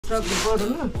हामी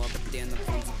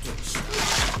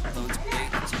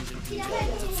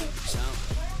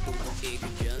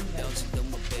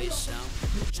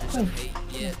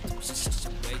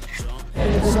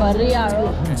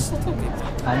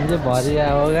चाहिँ भरिया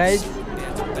हो गाइस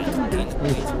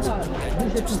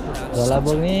झोला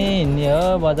बोक्ने हिँड्ने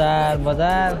हो बजार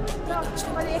बजार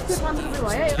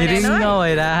झिरिङ्ग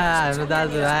भइरह हाम्रो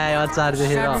दाजुभाइ अचार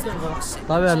देखेर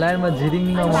तपाईँहरूलाई म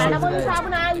झिरिङ्ग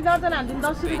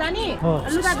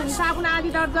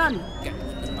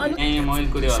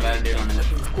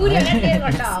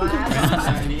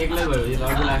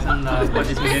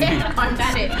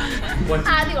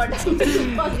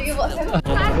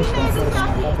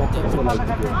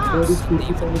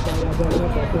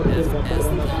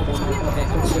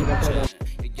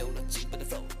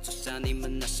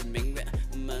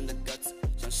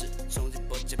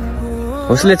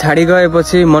उसले छाडी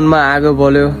गएपछि मनमा आगो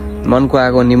बल्यो मनको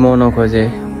आगो निमाउन खोजे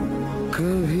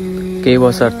केही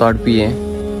वर्ष तडपिए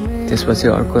त्यसपछि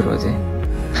अर्को रोजे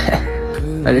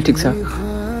अहिले ठिक छ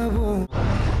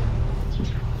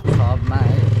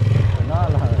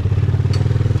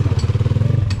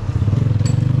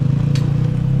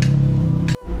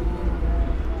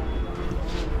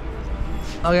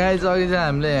अघि चाहिँ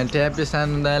हामीले यहाँ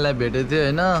ट्यापेसानु दाइलाई भेटेको थियो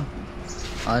होइन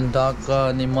अनि टक्क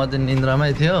अनि म चाहिँ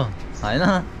निन्द्रामै थियो होइन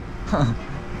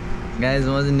गाइज म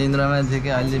चाहिँ निन्द्रामै थिएँ कि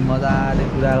अहिले मजाले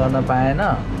कुरा गर्न पाएन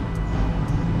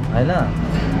होइन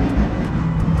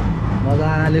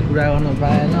मजाले कुरा गर्न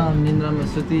पाएन निन्द्रामा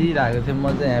सुतिरहेको थिएँ म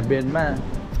चाहिँ यहाँ बेडमा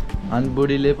अनि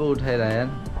बुढीले पो उठाइरह्यो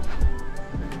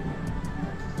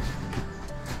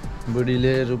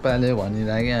बुढीले रूपाले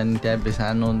भनिरहेको अनि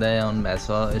ट्यापेसानु दाइ आउनु भएको छ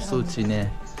यस्तो चिने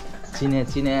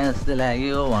जस्तो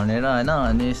लाग्यो भनेर होइन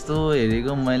अनि यस्तो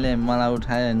हेरेको मैले मलाई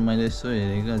उठाएँ अनि मैले यस्तो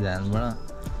हेरेको ध्यानबाट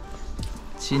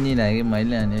चिनिरहेको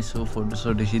मैले अनि यसो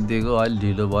फोटोसोटो खिचिदिएको अलि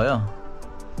ढिलो भयो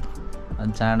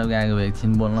अनि चाँडो गएको भए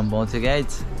एकछिन बोल्न पाउँथ्यो गाइज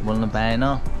बोल्न पाएन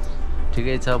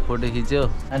ठिकै छ फोटो खिच्यो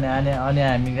अनि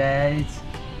हामी गाइज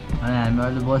अनि हामी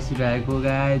अहिले बसिरहेको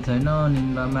गाइज होइन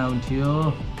निन्द्रामा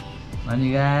उठ्यो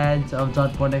अनि गाइज अब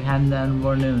चटपटे खान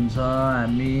जानुपर्ने हुन्छ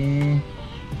हामी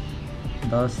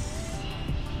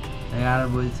 10-11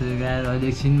 बजिसक्यो गाइज अहिले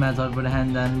एकछिनमा चटपटे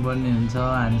खान जानुपर्ने हुन्छ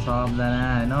हामी सबजना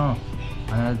होइन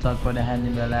अनि चटपटे खाने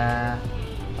बेला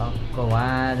टक्क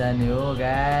वहाँ जाने हो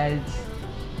गाइज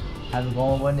आज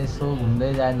गाउँ पनि यसो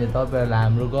घुम्दै जाने तपाईँहरूलाई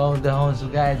हाम्रो गाउँ देखाउँछु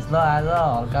गाइज ल आज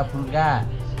हल्का फुल्का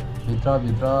भित्र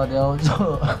देखाउँछु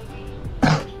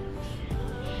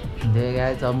त्यही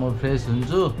गाइज अब म फ्रेस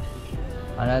हुन्छु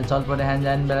अनि अहिले चटपटे खान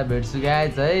जाने बेला भेट्छु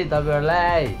गाइज है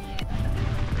तपाईँहरूलाई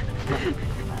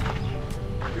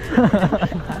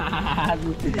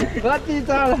कति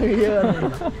चढ्यो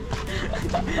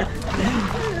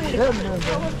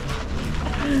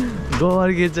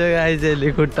गोबर खिच्यो गाइज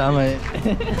अहिले खुट्टामै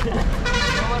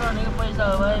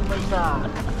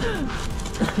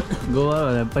गोबर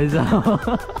भनेर पैसा हो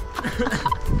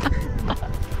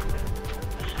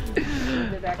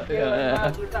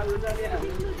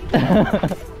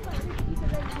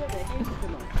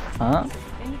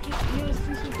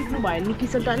भयो नि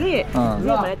किसनटाले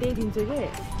त्यही दिन्छ कि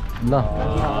ल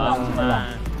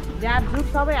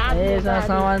सबै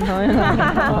सामान हामीले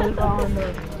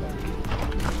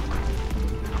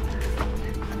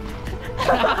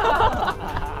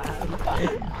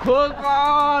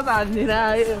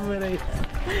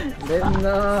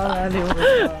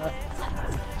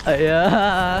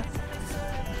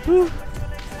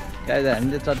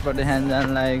चटपटे खान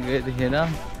जान लागेको यतिखेर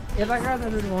यता कहाँ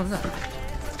पाउँछ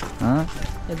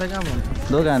यता कहाँ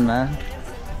पाउँछ दोकानमा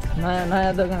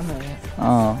नयाँ दोकान हो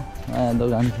नयाँ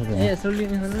दोकान छ ए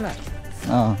सुल्लिने सुन्नु ल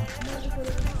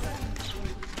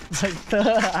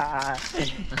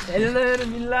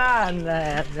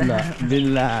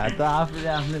बिल्ला त आफूले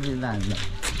आफ्नो बिल्ला हान्छ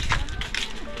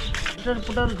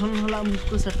पुटर खुल्ला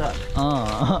मुस्को सटर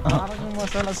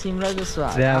मसला सिमराको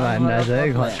स्वाद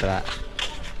है खतरा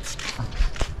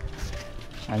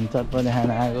हामी चटपटे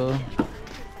खान आएको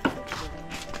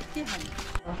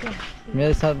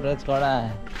मेरो सरप्राइज कडा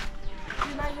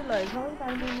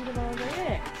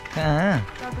कहाँ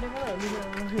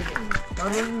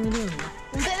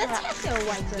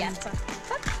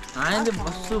हामीले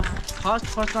बस्छु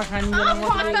फर्स्टमा खाने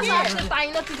बेला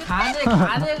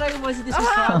खाँदै गरी बसी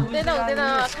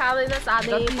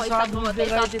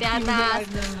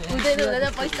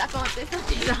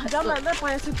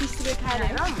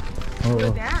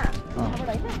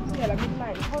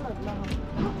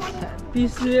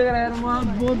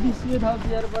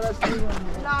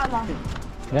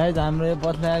गाइज हाम्रो यो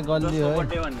पत्ला गल्ली हो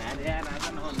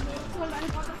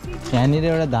यहाँनिर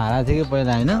एउटा धारा थियो कि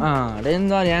पहिला होइन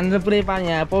रेन्जर यहाँनिर पुरै पानी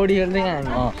यहाँ पौडी खेल्दै हामी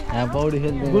यहाँ पौडी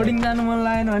खेल्दै बोर्डिङ जानु मन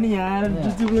लागेन भने यहाँ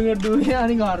डुचुक्लुङ्गे डुब्यो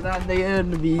अनि घर जाँदै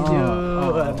भिज्यो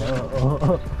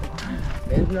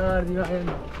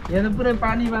यहाँ त पुरै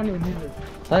पानी हुन्थ्यो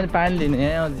सर पानी लिनु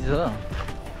यहाँ आउँदैछ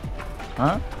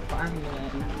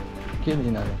के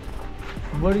लिन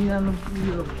बोर्डिङ जानु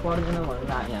पर्दैन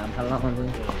भनेर हामी हात फाल्न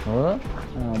हो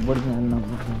बोर्डिङ जानु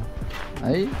नपर्छ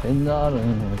है डेन्जर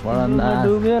पढ्दा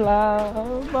डुबेला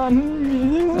पानी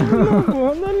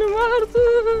मार्छु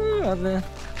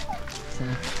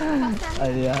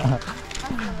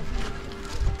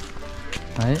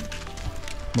है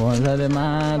भन्छले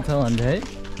माछ भन्थे है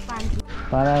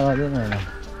पारा गर्दैन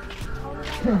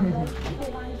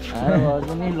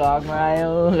होला नि भ्लगमा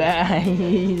आयो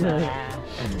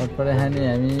पटपटे खाने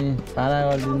हामी पारा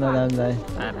गरिदिँदा जान्छ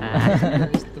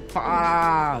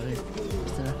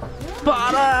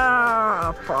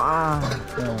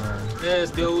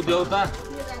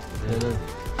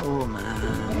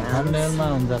थम्बनेलमा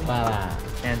हुन्छ पारा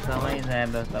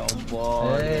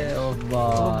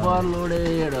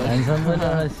ओभरलोडेड ह्यान्डसम पनि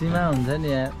एउटा सीमा हुन्छ नि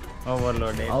यहाँ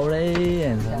ओभरलोडेड औरै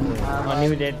ह्यान्डसम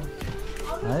अनलिमिटेड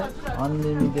है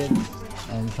अनलिमिटेड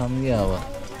ह्यान्डसम कि अब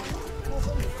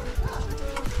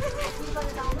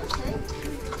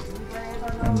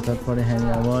चटपटे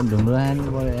खाने अब ढुङ्ग्रो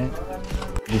खानु पऱ्यो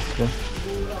डिस्को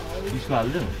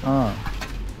हाल्छु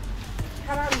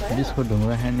डिस्को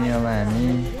ढुङ्ग्रो खाने अब हामी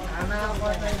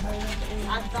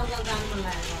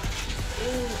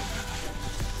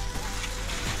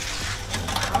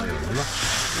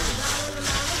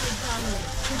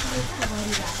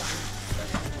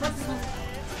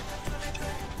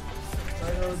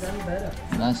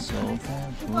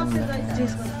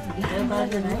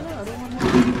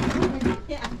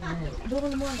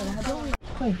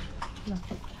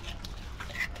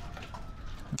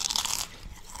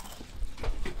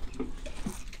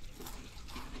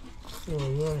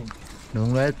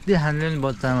ढुङ्ग्रो यति खान्छ नि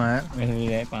बच्चामा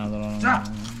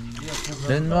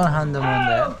डेन्जर खान्छ मन त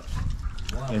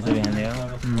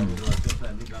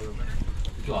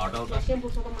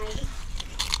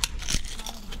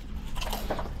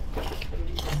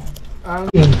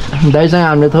दाइसँग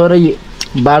हामीले थोरै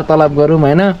वार्तालाप गरौँ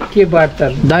होइन के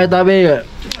वार्तालाप दाइ तपाईँ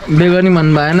बेगर्नी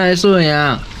भन्नु भएन यसो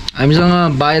यहाँ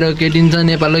हामीसँग बाहिर केटिन्छ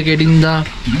नेपालको केटिन्छ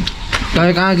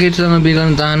तपाईँ कहाँ केटीसँग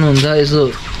बिगार्न चाहनुहुन्छ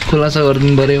यसो खुलासा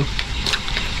गरिदिनु पऱ्यो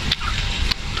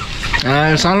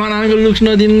सलमान खानको लुक्स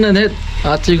नदिनु न थेत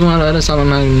अक्षय कुमार भएर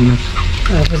सलमान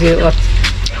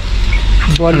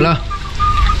खानको ल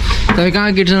तपाईँ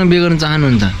कहाँ केटीसँग बिगार्न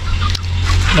चाहनुहुन्छ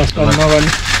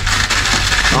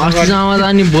अस्तिसम्म त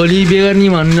अनि भोलि बेगर्नी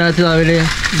भनिरहेको थियो तपाईँले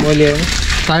भोलि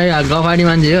तपाईँ गफाडी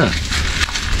मान्छे हो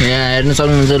यहाँ हेर्न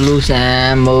सक्नुहुन्छ लुक्स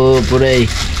आम्बो पुरै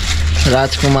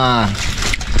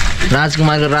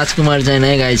राजकुमारको राजकुमार छैन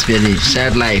है गाइस फेरि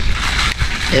स्याड लाइफ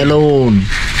एलोन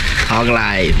थग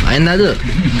लाइफ होइन दाजु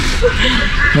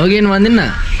हो कि भन्दिन न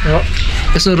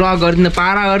यसो र गरिदिनु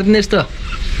पारा गरिदिनु यस्तो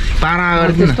पारा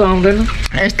गरिदिनु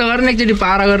यस्तो गर्नु एकचोटि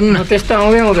पारा गर्नु न त्यस्तो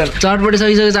आउँदैन चटपटी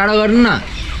सकिसक्यो चाँडो गर्नु न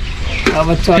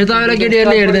अब तपाईँलाई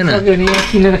केटीहरूले हेर्दैन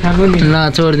ल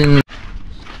छोडिदिनु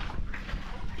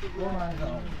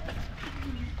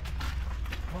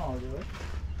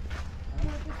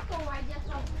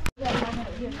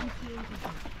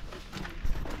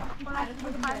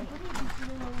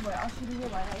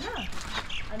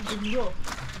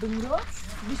ढुङ्ग्रो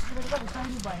 20 रुपियाँको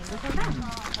कति भयो रहेछ नि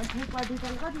अनि थुक्पा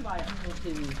दुईटाले कति भयो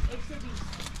 120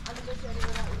 अनि त्यसरी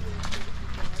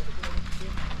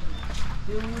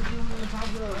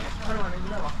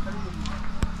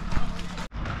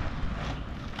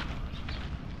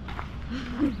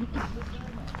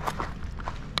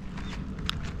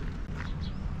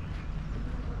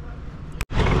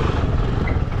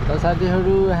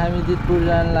साथीहरू हामी जितपुर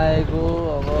जान लागेको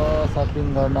अब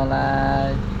सपिङ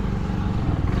गर्नलाई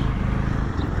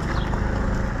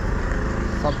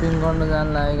सपिङ गर्न जान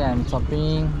लागेको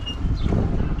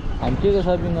हामी के को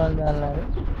सपिङ गर्न जान लाग्यो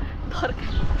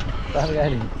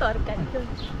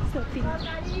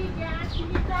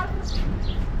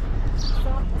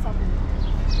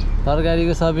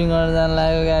तरकारीको सपिङ गर्न जान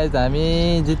लाग्यो गाइस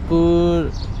हामी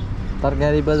जितपुर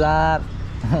तरकारी बजार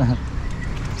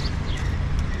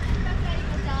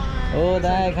ओ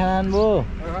दाइ खाना बो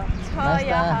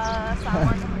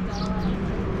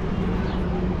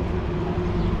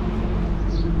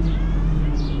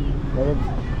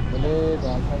मेरे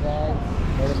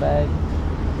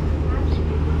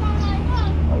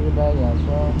बैग यहाँ छ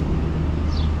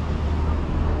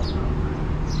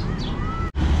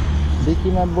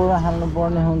डिक्कीमा बोरा हाल्नु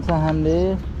पर्ने हुन्छ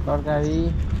हामीले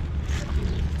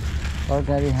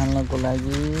तरकारी हाल्नको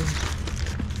लागि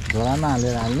झोलामा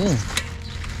हालेर हाल्ने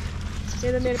त्यो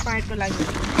त मेरो पार्टको लागि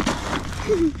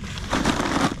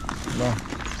ल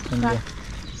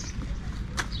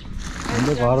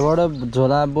हामीले घरबाट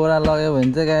झोला बोरा लग्यो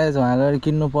भने चाहिँ गाइस उहाँबाट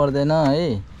किन्नु पर्दैन है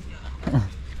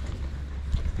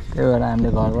त्यही भएर हामीले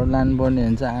घरबाट लानुपर्ने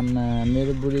हुन्छ आमा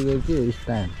मेरो बुढीको के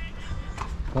स्टाइल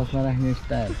चस्मा राख्ने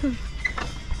स्टाइल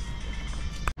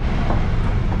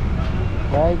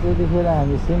गाइस यतिखेर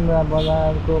हामी सिमरा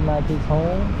बजारको माथि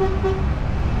छौँ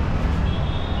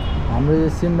हाम्रो यो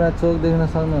सिमरा चोक देख्न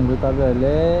सक्नुहुन्छ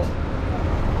तपाईँहरूले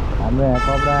हाम्रो यहाँ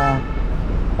कपडा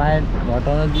प्यान्ट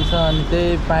घटाउन दिन्छ अनि त्यही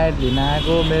प्यान्ट लिन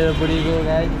आएको मेरो बुढीको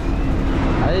गाइस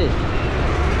है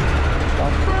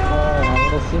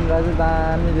हाम्रो सिमरा चाहिँ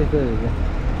दामी देख्यो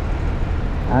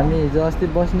हामी हिजो अस्ति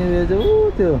बस्ने उयो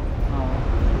चाहिँ त्यो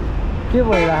के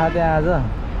भइरहेको त्यहाँ आज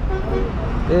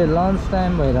ए लन्च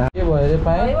टाइम भइरहेको के भयो अरे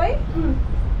पाएँ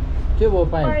के भयो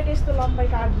पाएँ यस्तो लम्बाइ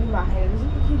काट्दिनु भएको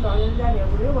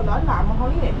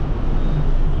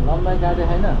लम्बाइ काटे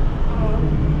छैन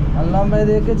अनि लम्बाइ त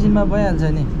एकैछिनमा भइहाल्छ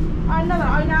नि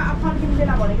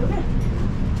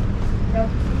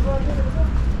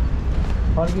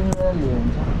फर्किनु बेला लियो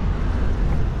हुन्छ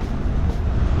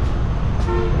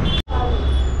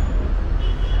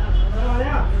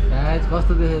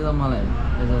कस्तो देख्यो त मलाई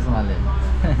यो चस्माले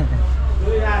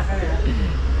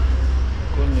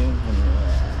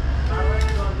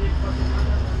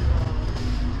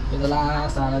यो त लाना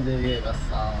सानो देखेको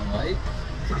है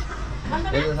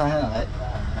यो त सानो है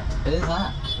यो त सानो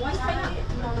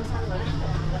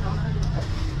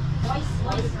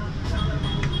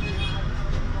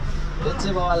यो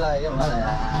चाहिँ बाबा लाग्यो क्या मलाई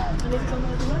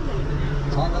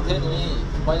छन थियो नि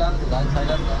पहिला त झन् छैन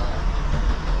नि त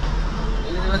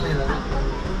यसले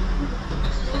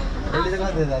चाहिँ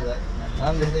कति दाजु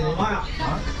राम्रो देख्दैन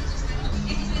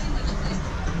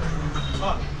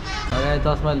अगाडि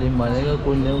चस्मा लिउँ भनेको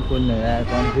कुन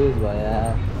कन्फ्युज भयो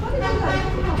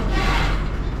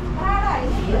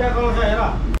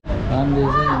राम्रो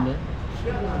देख्छ नि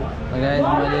अगाडि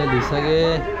मैले लिइसकेँ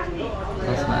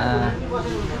चस्मा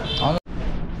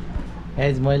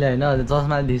एज मैले होइन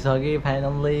चस्मा लिइसकेँ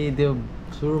फाइनल्ली त्यो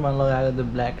सुरुमा लगाएको त्यो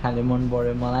ब्ल्याक खाले मन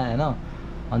पऱ्यो मलाई होइन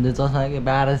अनि त्यो चस्मा के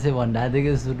 1200 भन्दा थियो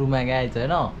कि सुरुमा गाइज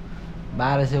होइन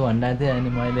 1200 भन्दा थियो अनि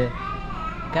मैले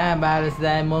कहाँ 1200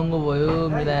 आयो महँगो भयो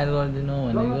मिलाएर गरिदिनु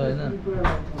भनेको होइन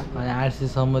अनि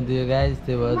 800सम्म दियो गाइज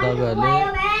त्यही भएर तपाईँहरूले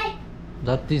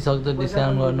जति सक्दो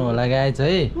डिस्काउन्ट गर्नु होला गाइज है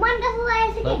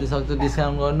जति सक्दो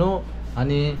डिस्काउन्ट गर्नु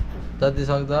अनि जति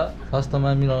सक्दो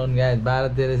सस्तोमा मिलाउनु गाइज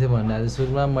 1200-1300 भन्दा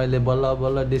सुरुमा मैले बल्ल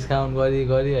बल्ल डिस्काउन्ट गरी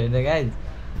होइन गाइज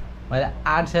मैले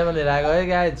 800मा लिएर आएको है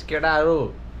गाइज केटाहरू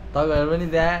तपाईँहरू पनि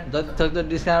त्यहाँ जति सक्दो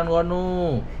डिस्काउन्ट गर्नु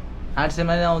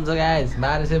 800मा नै आउँछ गाइज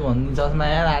 1200 भनिदिन्छ चस्मा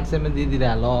यार 800मा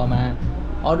दिइदिइरह लमा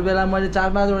अरू बेला मैले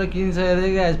 4-5वटा किनिसकेको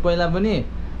थिएँ गाइज पहिला पनि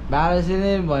 1200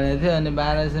 नै भनेको थियो अनि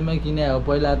 1200मा किने हो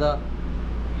पहिला त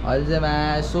अहिले चाहिँ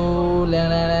मासु ल्याङ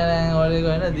गरेको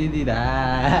होइन दिइदिइरह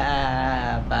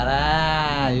पारा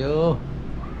यो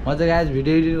म चाहिँ गाइज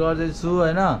भिडियो एडिट गर्दैछु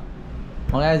होइन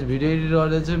म गाइज भिडियो एडिट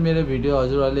गर्दैछु मेरो भिडियो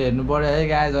हजुरहरूले हेर्नु पऱ्यो है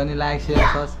गाइज अनि लाइक सेयर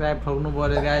सब्सक्राइब ठोक्नु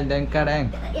पऱ्यो गाइज ड्याङ्का ड्याङ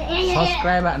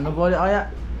सब्सक्राइब हान्नु पऱ्यो अया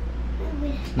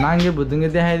नाङ्गे भुतुङ्गे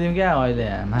देखाइदिउँ क्या अहिले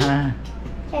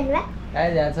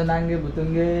गाइज यहाँ छ नाङ्गे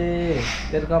भुतुङ्गे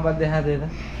तेरो कपाल देखाएको थियो त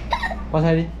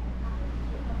पछाडि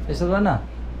यसो गर न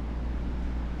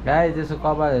गाइज यसो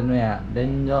कपाल हेर्नु यहाँ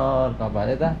डेन्जर कपाल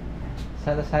यता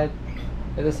साइड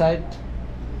यता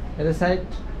साइड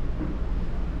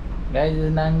गाइज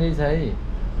नाङ्गै छ है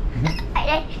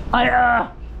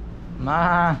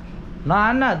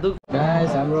नहान्न दुख गाइज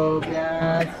हाम्रो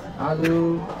प्याज आलु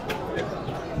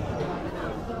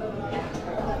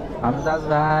हाम्रो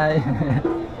दाजुभाइ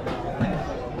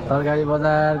तरकारी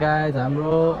बजार गाइज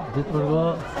हाम्रो जितपुरको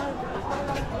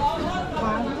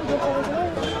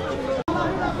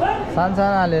सानो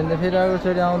हाल्यो भने त फेरि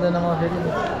अर्कोचोटि आउँदैन म फेरि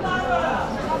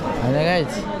होइन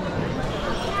गाइज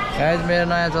मेरो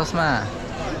नयाँ चस्मा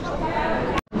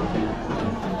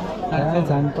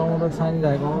झन् टमाटर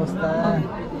छानिरहेको अवस्था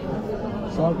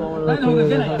सब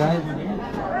टमाटर गाइज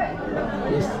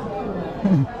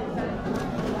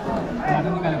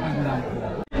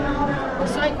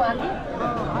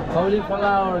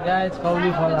cauliflower guys,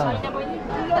 cauliflower.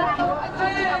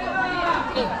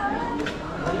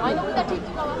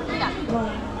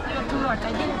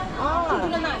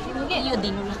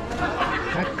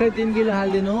 ठ्याक्कै 3 किलो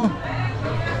हाल्दिनु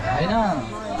हैन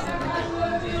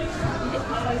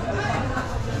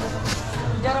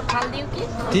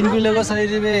 3 किलोको 100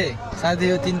 रुपैयाँ साथी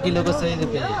हो 3 किलोको 100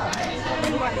 रुपैयाँ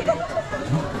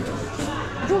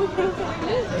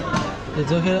त्यो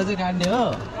जोखेर चाहिँ काट्ने हो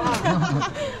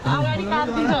अगाडि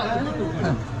काट्दिन्छ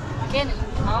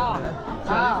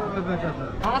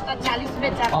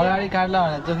अगाडि काट्ला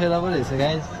भने चोखेर पो रहेछ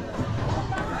गाइस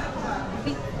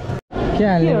के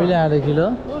हाल्ने बिले आधा किलो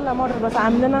मटर बस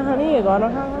हामीले नखाने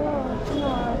घरमा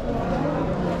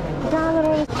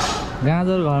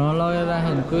गाजर घरमा लगेर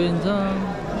राख्यो भने कुहिन्छ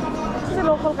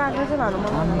लोकल काँक्रा चाहिँ लानु मन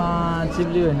आम्मा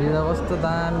चिप्ली भेन्डी त कस्तो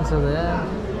दामी छ त यार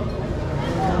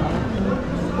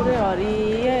पुरै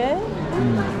हरियो है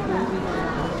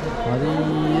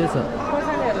हरियो छ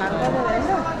खोर्सानीहरू लानु पर्दैन होइन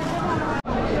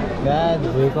गाज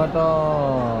रुख कटर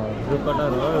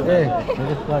हो ए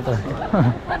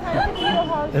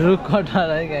रुख कटर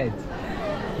है गाइज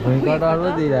भुइँ कटर पो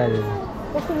दिइरहेको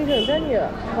कस्तो मिठो हुन्छ नि यो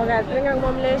बगाएर प्रियङ्का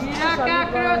मम्मीले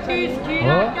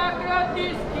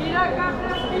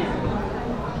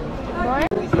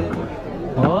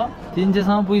हो 300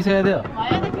 सम्म पुगिसकेको थियो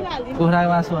कुखुराको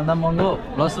मासुभन्दा महँगो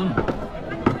लसुन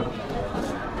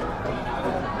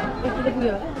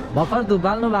भर्खर धुप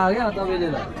बाल्नु भएको क्या तपाईँले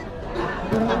त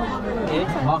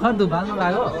भर्खर धुप बाल्नु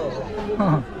भएको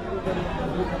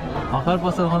भर्खर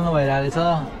पसल खोल्नु भइरहेको छ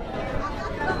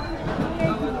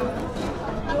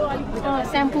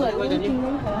स्याम्पू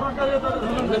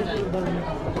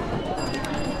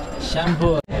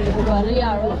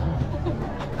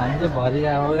हामी चाहिँ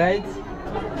भरिया हो गाइज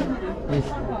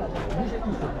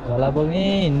झोला बोक्ने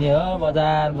हिँड्ने हो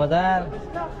बजार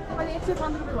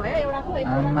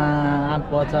आमा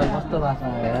पचार कस्तो बाँच्नु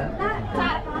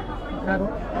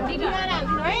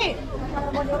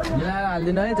मिलाएर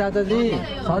हालिदिनु है चाचाजी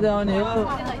सधैँ आउने हो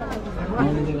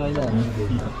आउने चाहिँ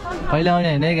कहिले आउने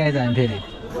होइन है गाइज हामी फेरि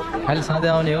खालि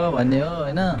सधैँ आउने हो भन्ने हो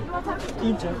होइन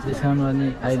डिस्काउन्ट गर्ने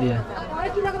आइडिया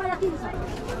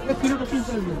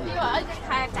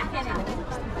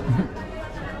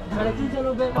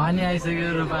पानी आइसक्यो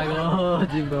रुपाको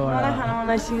जिब्रोबाट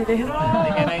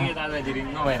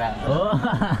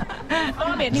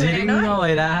झिरिङ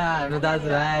नभइरह हाम्रो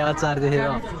दाजुभाइ अचार देखेर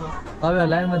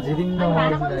तपाईँहरूलाई म झिरिङ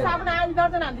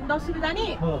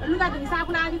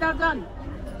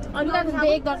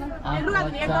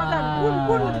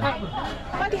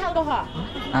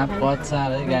अचार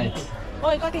है गाइस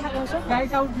ओइ कति खालको छ गाई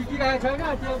चाउल बिकिरहेको छैन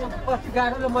त्यो पछि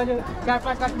गाडेर मैले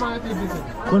 4-5 काट मागेको थिएँ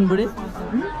कुन बुढी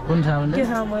कुन साबुन के छ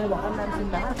मैले भन्न नाम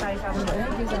सुन्दा ताई साबुन भयो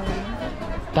के साबुन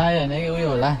ताई होइन कि उयो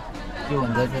होला के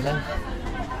भन्छ त्यसलाई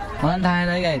मलाई थाहा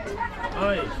छैन गाइस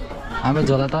हाम्रो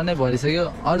झोला टन्नै भरिसक्यो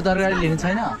अरू तरकारी लिनु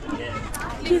छैन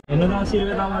हेर्नु न 80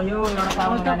 रुपैयाँ दाम यो एउटा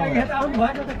साबुन खाने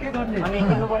भएको त के गर्ने अनि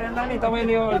किन्नु पर्यो नि त नि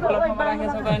तपाईले यो क्लबमा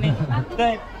राखेछ त अनि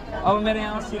अब मेरो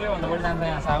यहाँ 80 रुपैयाँ भन्दा बढी जान्छ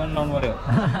यहाँ साबुन लाउनु पर्यो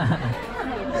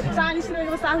 40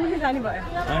 रुपैयाँको साबुन जाने भयो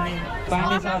अनि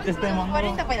पानी छ त्यस्तै महँगो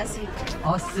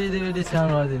 80 रुपैयाँ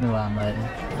डिस्काउन्ट गरिदिनु भयो हामीलाई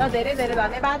ल धेरै धेरै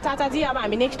धन्यवाद चाचाजी अब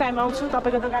हामी नेक्स्ट टाइम आउँछौँ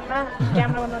तपाईँको दोकानमा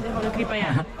क्यामेरामा नदेखाउनु कृपया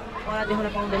मलाई देखाउन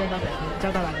पाउँदैन तपाईँ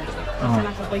जग्गा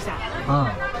लाग्छ पैसा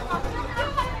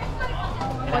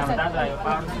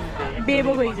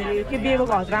बेबोको हिजो के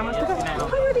बेबोको हजुरआमा जस्तो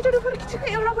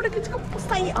एउटाबाट खिचेको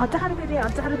पुस्तै 1000 रुपैयाँ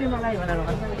 1000 रुपैयाँ मलाई भनेर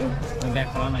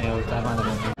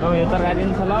यो तरकारी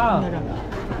नि छ ल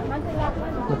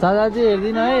चाचाजी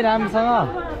हेरिदिनु है राम्रोसँग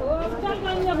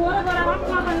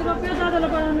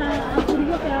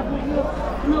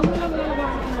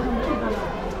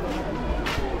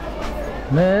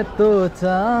मैं तो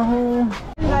चाहूँ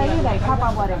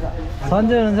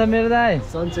सन्चै हुनुहुन्छ मेरो दाइ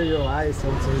सन्चै हो भाइ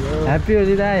सन्चै हो ह्याप्पी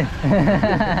होली दाइ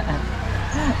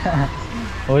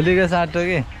होलीको साटो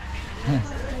के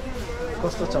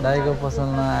कस्तो छ दाइको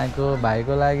पसलमा आएको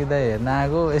भाइको लागि दाइ हेर्न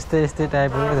आएको यस्तै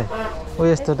टाइपको क्या ऊ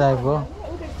यस्तो टाइपको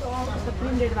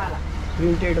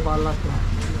प्रिन्टेड वाला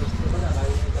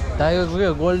दाइको के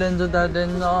गोल्डन जुत्ता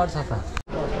डेन्जर छ त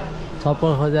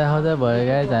चप्पल खोजा भयो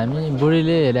गाइस हामी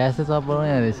बुढीले हेरे जस्तो चप्पल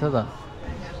यहाँ रहेछ त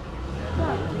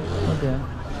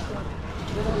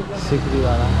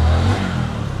सिक्रीवाला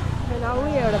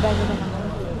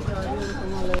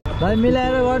दाइ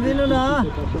मिलाएर गरिदिनु न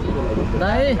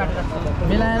दाइ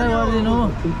मिलाएर गरिदिनु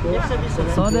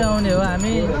सधैँ आउने हो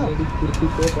हामी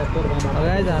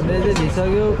गाइस हामीले चाहिँ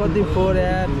लिइसक्यो कति फोर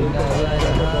यार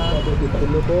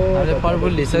हामीले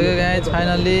फलफुल लिइसक्यो गाइस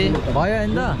फाइनल्ली भयो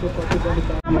होइन त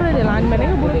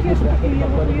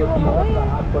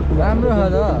राम्रो छ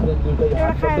त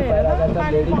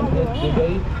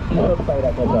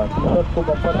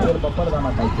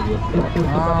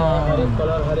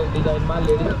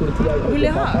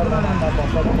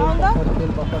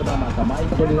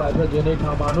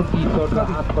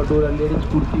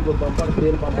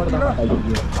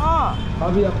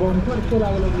अभी अकाउंट से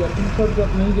लागलो 300 रुपया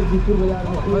नहीं के 20 रुपया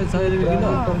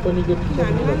कंपनी के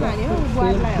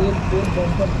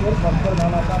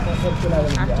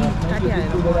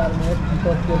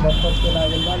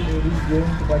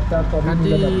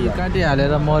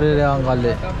काटिहालेर मर्यो रे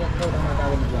अङ्कलले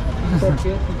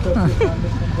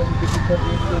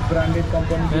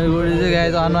मेरो बुढी चाहिँ गाई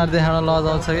चाहिँ अनुहार देखाउन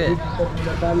लजाउँछ कि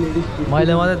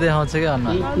मैले मात्रै देखाउँछु कि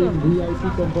अनुहार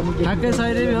ठ्याक्कै 100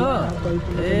 रुपियाँ हो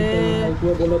ए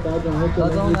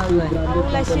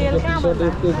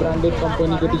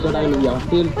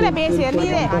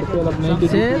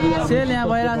सेल यहाँ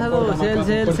भइरहेछ त सेल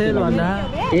सेल सेल भन्दा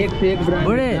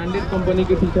बुढी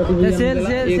सेल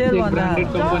सेल सेल भन्दा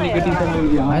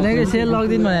होइन कि सेल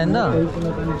लगिदिनु भने त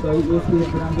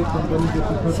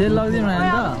सेल लगिदिनु भने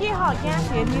त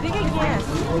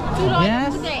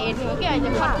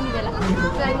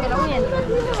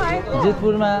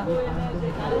जितपुरमा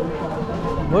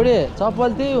बुढी चप्पल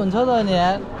त्यही हुन्छ त नि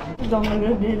यार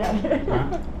जङ्गली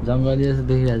जस्तो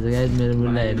देखिरहेको छ गाइस मेरो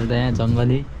बुढीलाई हेर्नु त यहाँ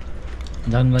जङ्गली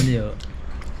जङ्गली हो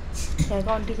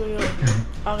आन्टीको यो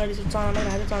अगाडि चाहिँ चना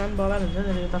राख्यो चना पनि बगाल हुन्छ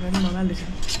नि तपाईँ पनि बगाल रहेछ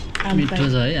मिठो छ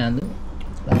है आलु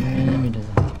दामी मिठो छ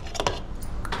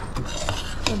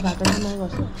भात पनि म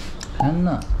गर्छु खान्न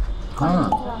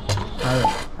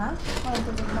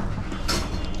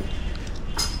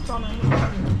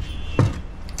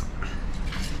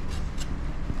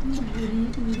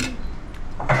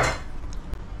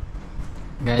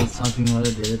गाइस सपिङ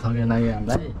गरेर धेरै थके लाग्यो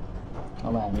हामीलाई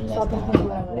अब हामी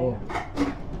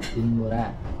 3 बोरा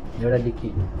एउटा डिक्की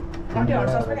 3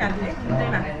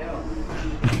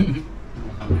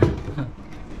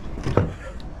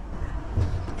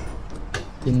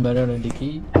 बोरा एउटा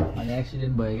डिक्की अनि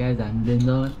एक्सिडेन्ट भयो गाइस हामी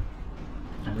डेन्जर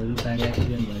हाम्रो रुपाको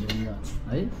एक्सिडेन्ट भयो डेन्जर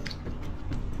है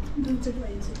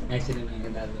एक्सिडेन्ट भएको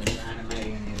दाजुहरु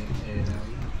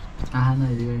आहा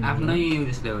नहेरी आफ्नै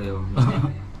उयसले हो यो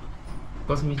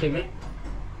कस मिस्टेक है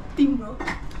तिम्रो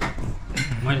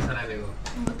मैले सराएको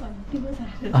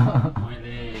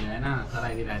मैले हैन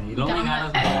सराइदिरहेको हिलोमै गाडो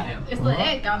छ यस्तो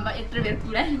काममा यत्रो बेर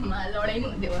पुरा लडाइ नै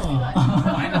हुन्थ्यो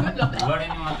हैन लडाइ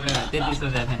मात्र त्यति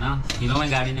सोचेको थिएन हिलोमै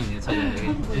गाडी नै हुने सोचेको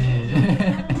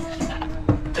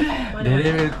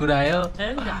धेरै बेर कुरायो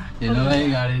हिलोमै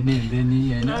गाडी नि हिँड्दै नि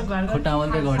हैन खुट्टा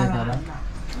मात्रै गड्यो तर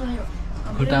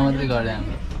खुट्टा मात्रै गड्यो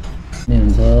हामी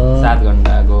हुन्छ 7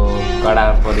 घण्टाको कडा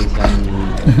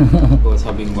परीक्षणको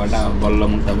सपिङबाट बल्ल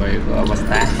मुक्त भएको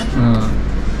अवस्था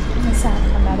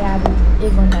 7 घण्टा आज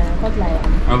 1 घण्टा कति लाग्यो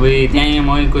अब त्यही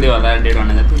मै कुर्यो होला 1.5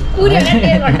 घण्टा जति कुर्यो भने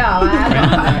 1.5 घण्टा हो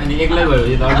अनि एक्लै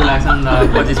भएपछि त अर्को लाग्छ नि त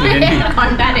 25 मिनेट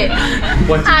घण्टा रे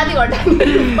आधी घण्टा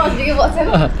बसेको बसेन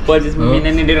 25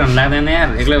 मिनेट नि 1.5 घण्टा लाग्दैन यार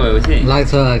एक्लै भएपछि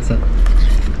लाग्छ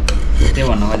त्यो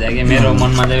भन्नु खोजेको कि मेरो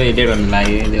मनमा चाहिँ 1.5 घण्टा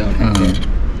लाग्यो त्यो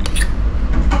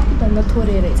भन्दा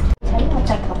थोरै रहेछ छैन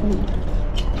अचार थप्नु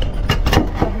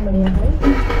बढिया है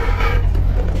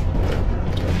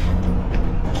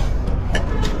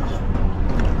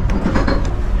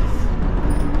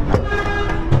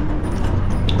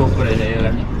कोकुरे ल्यायो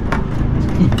गर्ने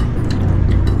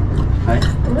है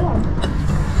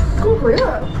को भयो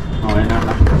होइन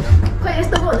खै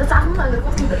यस्तो पो हुन्छ चाख्नु लाग्यो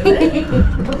कस्तो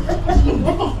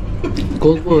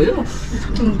कोक हो यो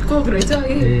कोक रहेछ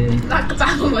नाक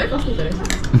चाख्नु भयो कस्तो रहेछ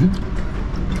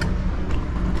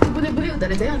बुले हुँदो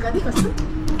रहेछ है अगाडि कस्तो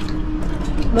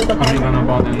म त गर्न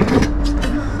पाउँदैन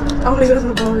आउने गर्न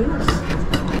पाउँदैन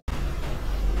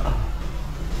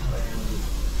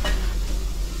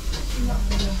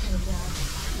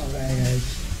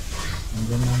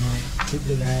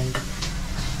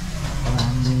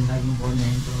हामी लाग्नुपर्ने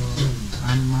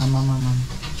आमा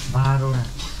 12वटा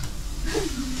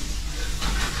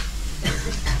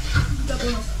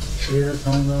यो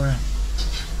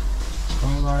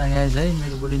 14वटा गाइस है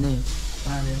मेरो बुढी नै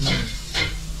पालेन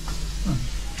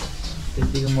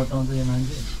त्यतिको मोटाउँछ यो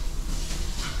मान्छे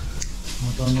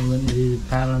मोटाउनु पनि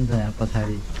कारण छ यहाँ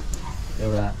पछाडि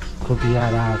एउटा खुफिया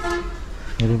राज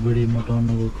मेरो बुढी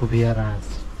मोटाउनुको खुफिया राज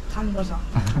खानुपर्छ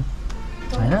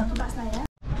होइन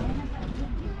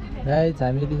गाइस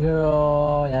हामी यतिखेर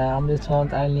यहाँ आउँदैछौँ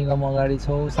आइल निगम अगाडि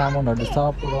छौँ सामानहरू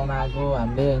सब पुऱ्याउन आएको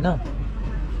हामीले होइन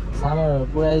सामानहरू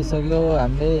पुऱ्याइसक्यो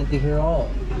हामीले यतिखेर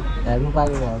यहाँ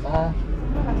रुपाको घरमा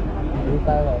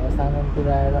सामान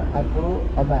पुऱ्याएर आएको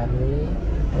अब हामी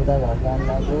उता घर जान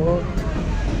लाग्यो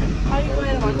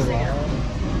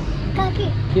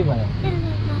के भयो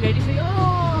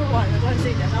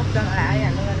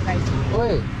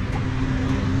ओइ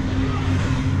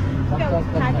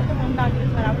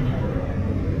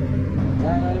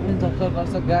जानकारी पनि सक्छ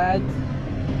गर्छ गाइड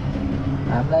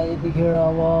हामीलाई यतिखेर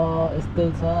अब यस्तै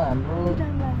छ हाम्रो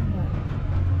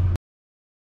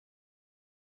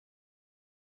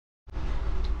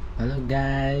हेलो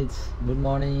गाइज गुड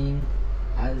मर्निङ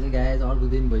आज चाहिँ गाइज अर्को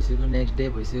दिन भइसक्यो नेक्स्ट डे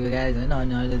भइसक्यो गाइज होइन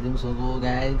अनि अहिले दिउँसोको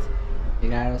गाइज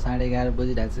 11 साढे 11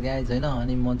 बजिरहेको छ गाइज होइन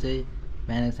अनि म चाहिँ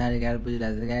बिहान 11:30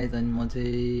 बजिरहेको छ गाइज अनि म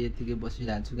चाहिँ यतिकै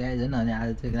बसिरहेको छु गाइज होइन अनि आज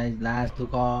चाहिँ गाइज लास्ट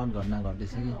दुःखद घटना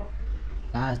घटेछ कि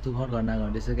लास्ट दुःखद घटना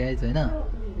घटेछ गाइज होइन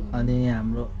अनि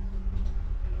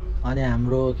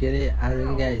हाम्रो के अरे आज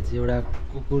कि गाइज एउटा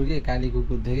कुकुर के काली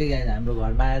कुकुर थियो कि गाइज हाम्रो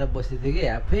घरमा आएर बसेको थियो कि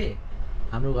आफै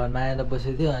हाम्रो घरमा आएर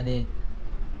बसेको थियो अनि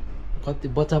कति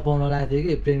बच्चा पाउन लागेको थियो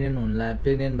कि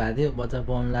प्रेग्नेन्ट भएको थियो बच्चा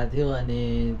पाउन लागेको थियो अनि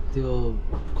त्यो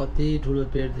कति ठुलो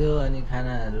पेट थियो अनि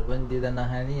खानाहरू पनि दिँदा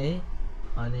नखाने है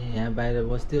अनि यहाँ बाहिर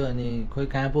बस्थ्यो अनि खोइ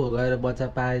कहाँ पो गएर बच्चा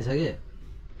पाएछ कि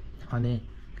अनि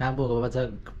कहाँ पो बच्चा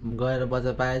गएर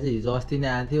बच्चा पाएछ हिजो अस्ति नै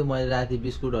आएको थियो मैले राति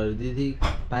बिस्कुटहरू दिथेँ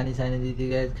पानी सानी दिथेँ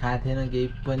गाइस खाएको थिएन केही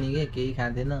पनि के केही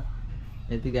खाएको थिएन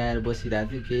यतिकै आएर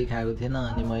बसिरहेको थियो केही खाएको थिएन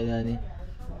अनि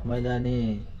मैले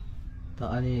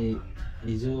अनि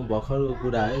हिजो भर्खरको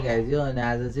कुरा है गाइज अनि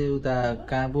आज चाहिँ उता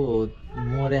कहाँ पो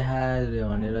मरेहा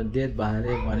भनेर डेथ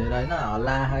भयो भनेर होइन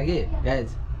हल्ला आँखा कि गाइज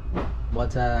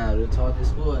बच्चाहरू छ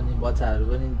त्यसको अनि बच्चाहरू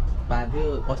पनि पाथ्यो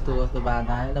कस्तो पाएको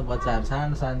थाहा छैन बच्चाहरू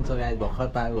सानो सानो छ गाइज भर्खर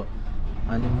पाएको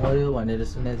अनि मऱ्यो भनेर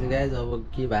सुनेको थियो गाइज अब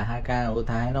के भए कहाँ हो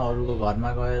थाहा छैन अरूको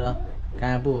घरमा गएर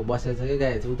कहाँ पो बसेको छ कि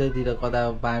गाइज उतैतिर कता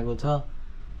पाएको छ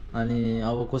अनि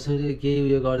अब कसरी केही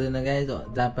उयो गर्दैन गाइज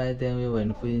जहाँ पाए त्यहाँ उयो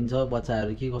भने पुगिन्छ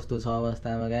बच्चाहरू के कस्तो छ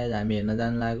अवस्थामा गाइज हामी हेर्न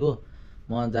जानु लाग्यो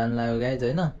म जानु लाग्यो गाइज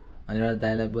होइन अनि एउटा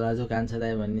दाइलाई बोलाएको कान्छा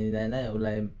दाइ भन्ने दाइलाई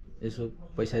उसलाई यसो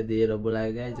पैसा दिएर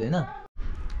बोलायो गाइज होइन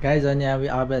गाइज अनि अब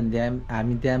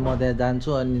हामी त्यहाँ म त्यहाँ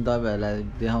जान्छु अनि तपाईँहरूलाई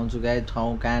देखाउँछु गाइज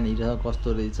ठाउँ कहाँनिर कस्तो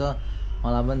रहेछ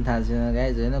मलाई पनि थाहा छैन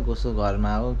गाइज होइन कस्तो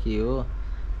घरमा हो के हो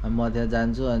म त्यहाँ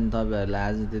जान्छु अनि तपाईँहरूलाई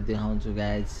आज त्यो देखाउँछु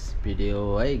गाइज भिडियो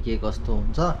है के कस्तो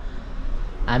हुन्छ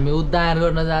हामी उद्धार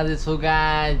गर्न जाँदैछौँ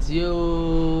गाइज यो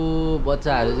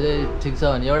बच्चाहरू चाहिँ ठिक छ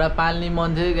भने एउटा पाल्ने मन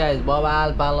थियो गाइज बबाल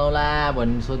पालौला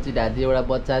भन्ने सोचिरहेको थियो एउटा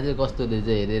बच्चा चाहिँ कस्तो रहेछ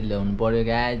हेरेर ल्याउनु पऱ्यो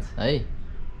गाइज है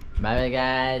बाई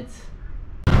गाइज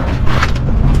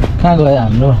कहाँ गयो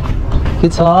हाम्रो के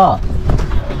छ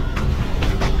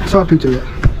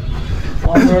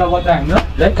 15वटा बच्चा हाम्रो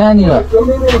कहाँनिर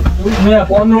यहाँ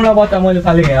 15वटा बच्चा मैले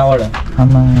पालेको यहाँबाट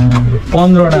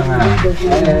 15वटा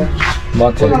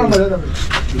बच्चा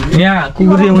यहाँ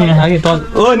कुकुर यहाँ कि टच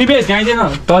ओ निपेश यहाँ छैन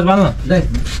टच बाल्न दाइ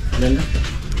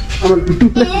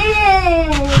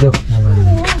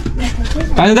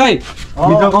दाइ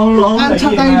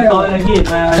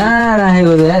कहाँ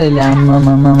राखेको त यार यसले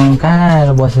आम्मामामा कहाँ आएर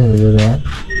बसेको यार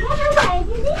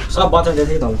सब बच्चा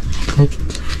देखेँ तल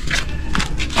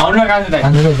आउनु कान्छ दाइ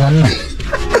जान्न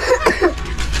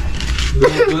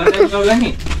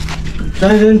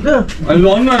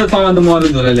लौनु र सँग त मरु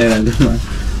झोला ल्याएर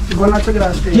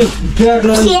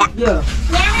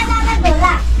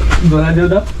झोला देऊ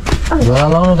त झोला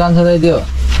लाउनु कान्छ दाइ त्यो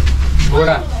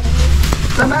घोडा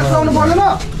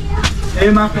ए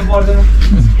माग्नु पर्दैन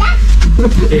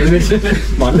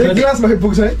ग्लास भए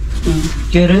पुग्छ है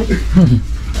के रे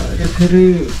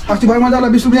अस्ति भए मजालाई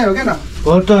 20 रुपियाँ हो क्या न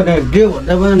दे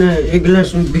भन्दा पनि एक गिलास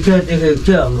बिका देखेको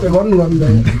क्या गर्नु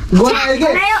गोला आयो के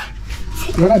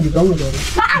गोला भित्राउनु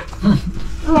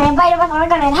बाहिर बसाउनु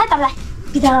गरेर तपाईँलाई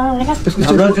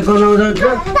हाम्रो चाहिँ गनाउँदा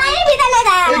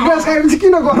एक ग्लास खाएपछि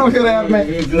किन गनाउँथ्यो र यार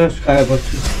एक गिलास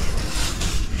खाएपछि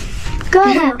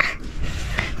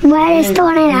मैले यस्तो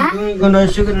भनेर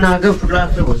गनाइसक्यो नाकै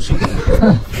फुट्लाएको भइसक्यो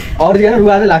अरू यहाँ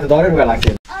रुगा चाहिँ लाग्छ डरै रुगा लाग्छ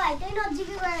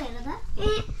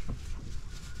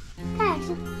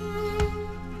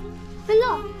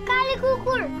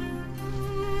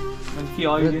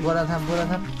बोरा थाम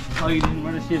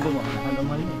अघिदेखिबाट सेतो भन्नु त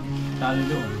मैले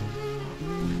चालेको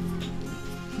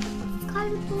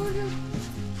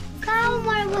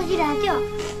बसिरहेको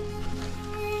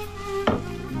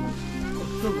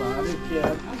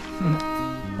थियो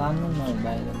तान्नु न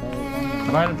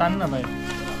बाहिर तान्नु न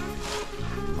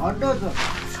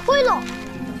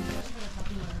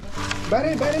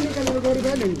बाहिर बाहिर निकालेर गरी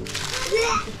बाहिर ल्याउनु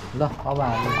ल अब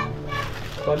हाल्नु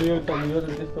कलियो टलियो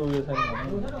त्यस्तो उयो छैन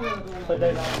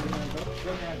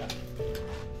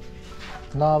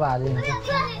ल अब हालिदिन्छ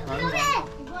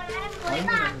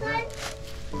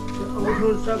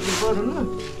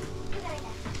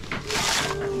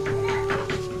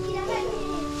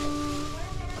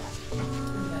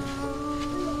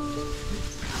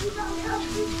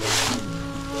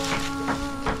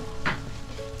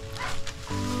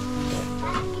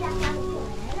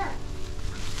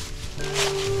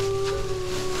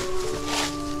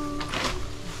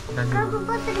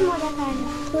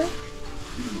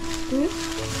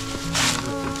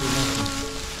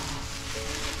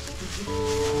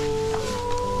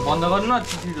बन्द गर्नु न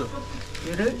छिटो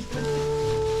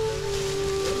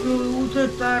उता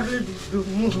तारले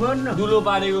मुख भर्न दुलो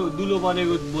परेको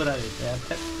बोरा रहेछ यार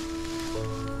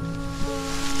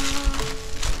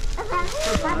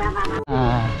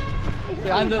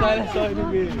अन्त दाइले 100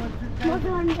 रुपैयाँ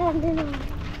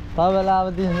तपाईँलाई अब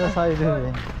दिन्छ 100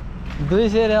 रुपैयाँ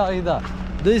 200 रे अघि त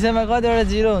 200 मा कतिवटा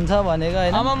जिरो हुन्छ भनेको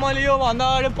होइन आमा मैले यो भन्दा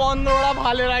अगाडि 15 वटा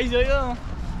फालेर आइसक्यो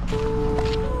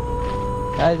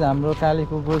गाइस हाम्रो काली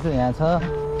कुकुर चाहिँ यहाँ छ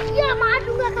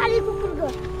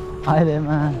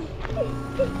अहिलेमा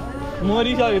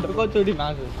मरिसक्यो त कतिचोटि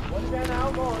मासु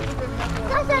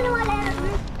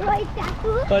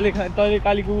तैँले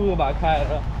काली कुकुरको भाग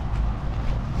खाएर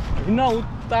हिँड्न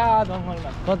उता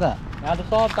जङ्गलमा कता यहाँ त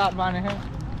सब तार माने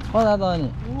कता त अनि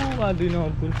दिनु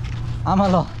आमा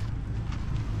ल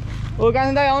ओ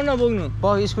कान्छी दाइ आउनु न बोक्नु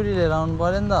पग स्कुटी लिएर आउनु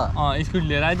पर्यो नि त स्कुटी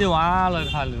लिएर आइदियो उहाँ लगेर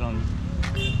खालेर आउनु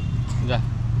जा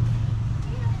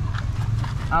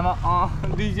आमा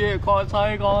दिजे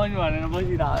सय कमाउनु भनेर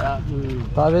बसिरहेको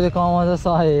तपाईँले कमाउँछ 100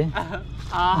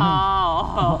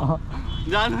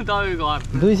 जानु तपाईँको घर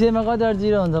 200 मा कतिवटा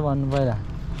जिरो हुन्छ भन्नु पहिला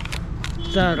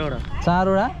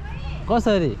 4वटा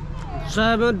कसरी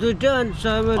 100 मा 2टा अनि 100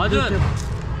 मा 2टा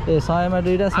ए 100 मा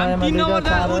 2टा 100 मा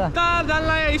 2टा 4वटा उता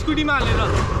जानलाई स्कुटीमा हालेर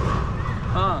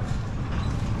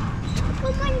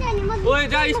ओए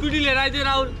जा स्कुटी लिएर आइदियो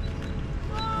राहुल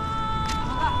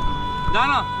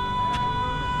जान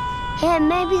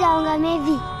मैं भी जाऊंगा मैं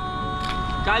भी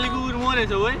काली कुकुर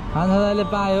मरेछ ओए खान्छ दाइले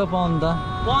पायो पाउनु त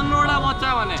 15वटा बच्चा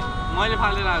भने मैले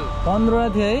फालेर आएको 15वटा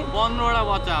थियो है 15वटा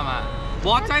बच्चामा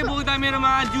बच्चै बोक्दा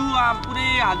मेरोमा जिउ पुरै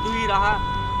हात दुखिरह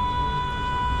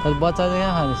बच्चा चाहिँ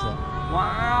कहाँ खानेछ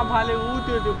वहाँ फाले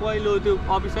त्यो पहिलो त्यो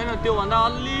अफिस होइन त्योभन्दा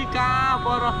अलि कहाँ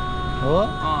पर हो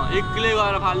एक्लै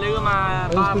गएर फालेको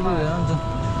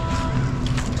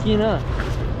किन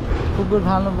कुकुर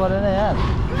फाल्नु परेन यार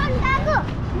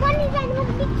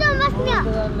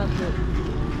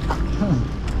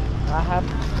I have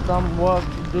some work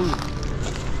to do.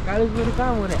 काली कुकुर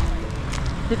कहाँ मर्यो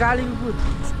त्यो काली कुकुर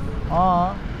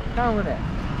कहाँ मर्यो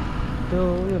त्यो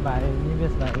उयो भाइ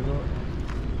निवेश भाइको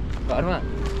घरमा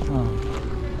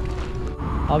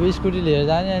अब स्कुटी लिएर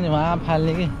जाने अनि वहाँ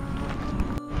फाल्ने कि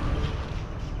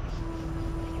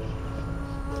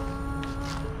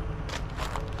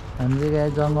हामी चाहिँ गाई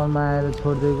जङ्गलमा आएर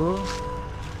छोडिदिएको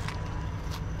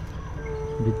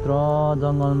भित्र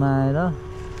जङ्गलमा आएर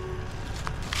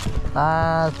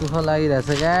दुःख लागिरहेछ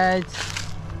गाइज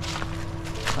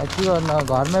के गर्नु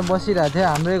घरमै बसिरहेको थियो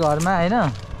हाम्रै घरमा होइन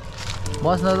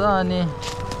बस्न त अनि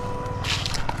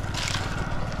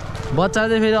बच्चा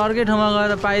चाहिँ फेरि अर्कै ठाउँमा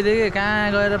गएर पाइदियो कि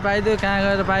कहाँ गएर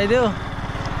पाइदियो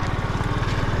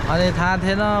अनि थाहा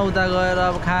थिएन उता गएर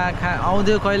अब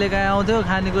आउँथ्यो कहिले काहीँ आउँथ्यो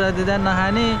खानेकुरा दिँदा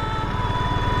नखाने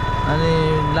अनि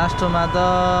लास्टमा त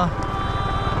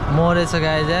मरेछ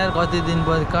गाई यार कति दिन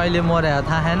पछि कहिले मर्यो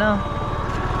थाहा छैन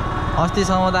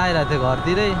अस्तिसम्म त आइरहेको थियो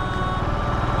घरतिरै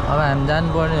अब हामी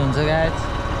जानुपर्ने हुन्छ गाई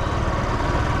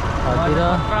घरतिर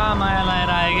माया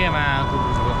लगाएर आयो कि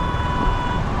कुकुरको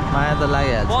माया त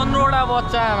लागिहाल्छ 15वटा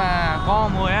बच्चामा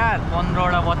कम हो यार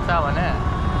 15वटा बच्चा भने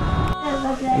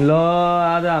ल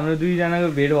आज हाम्रो दुईजनाको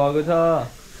भेट भएको छ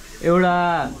एउटा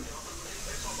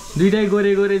दुईटै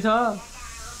गोरे छ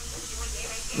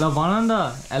ल भन न त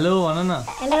हेलो भन न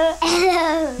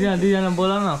त्यहाँ दुईजना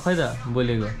बोल न खै त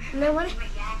बोलेको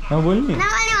नबोल्ने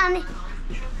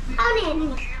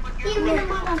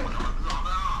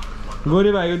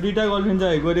गोरे भाइको दुईटा गर्लफ्रेन्ड छ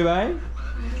है गोरे भाइ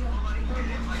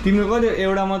तिम्रो कति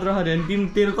एउटा मात्र हार्यो नि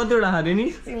तेरो कतिवटा हार्यो नि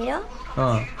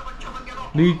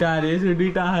दुईटा हारे यसो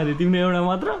दुईटा हारे तिम्रो एउटा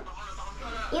मात्र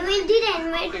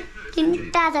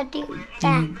तिनटा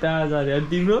छ अरे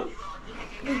तिम्रो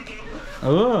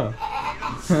हो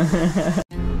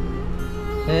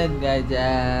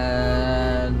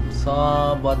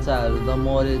सब बच्चाहरू त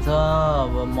मरेछ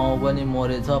अब माउ पनि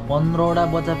मरेछ 15वटा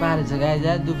बच्चा पारेछ गाई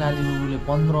जा दुखाली कुकुरले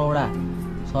 15वटा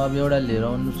सब एउटा लिएर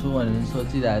आउनु छु भनेर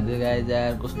सोचिरहेको थियो गाई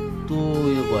जाएर कस्तो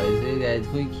उयो भएछ गाई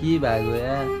खोइ के भएको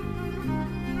यार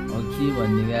के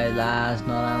भन्ने गाई लास्ट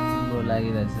नराम्रो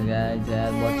लागिरहेछ गाई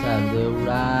जाएर बच्चाहरू त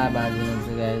एउटा बाँझेन छ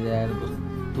गाई जाएर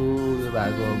कस्तो उयो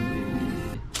भएको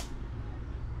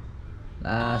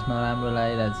लास्ट नराम्रो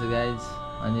लागिरहेछ गाइज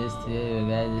अनि यस्तै हो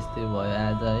गाइज यस्तै भयो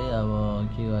आज है अब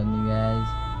के गर्ने गाइज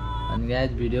अनि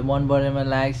गाइज भिडियो मन परेमा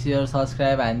लाइक सेयर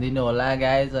सब्सक्राइब हानिदिनु होला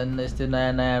गाइज अनि यस्तै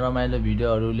नयाँ नयाँ रमाइलो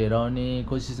भिडियोहरू लिएर आउने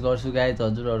कोसिस गर्छु गाइज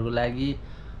हजुरहरूको लागि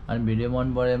अनि भिडियो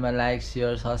मन परेमा लाइक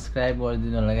सेयर सब्सक्राइब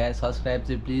गरिदिनु होला गाइज सब्सक्राइब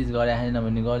चाहिँ प्लिज गरे छैन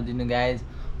भने गरिदिनु गाइज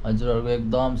हजुरहरूको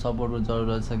एकदम सपोर्टको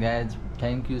जरुरत छ guys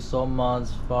thank you so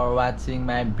much for watching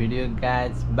my video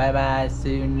guys by by C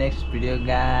you next video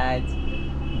guys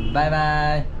by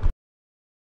by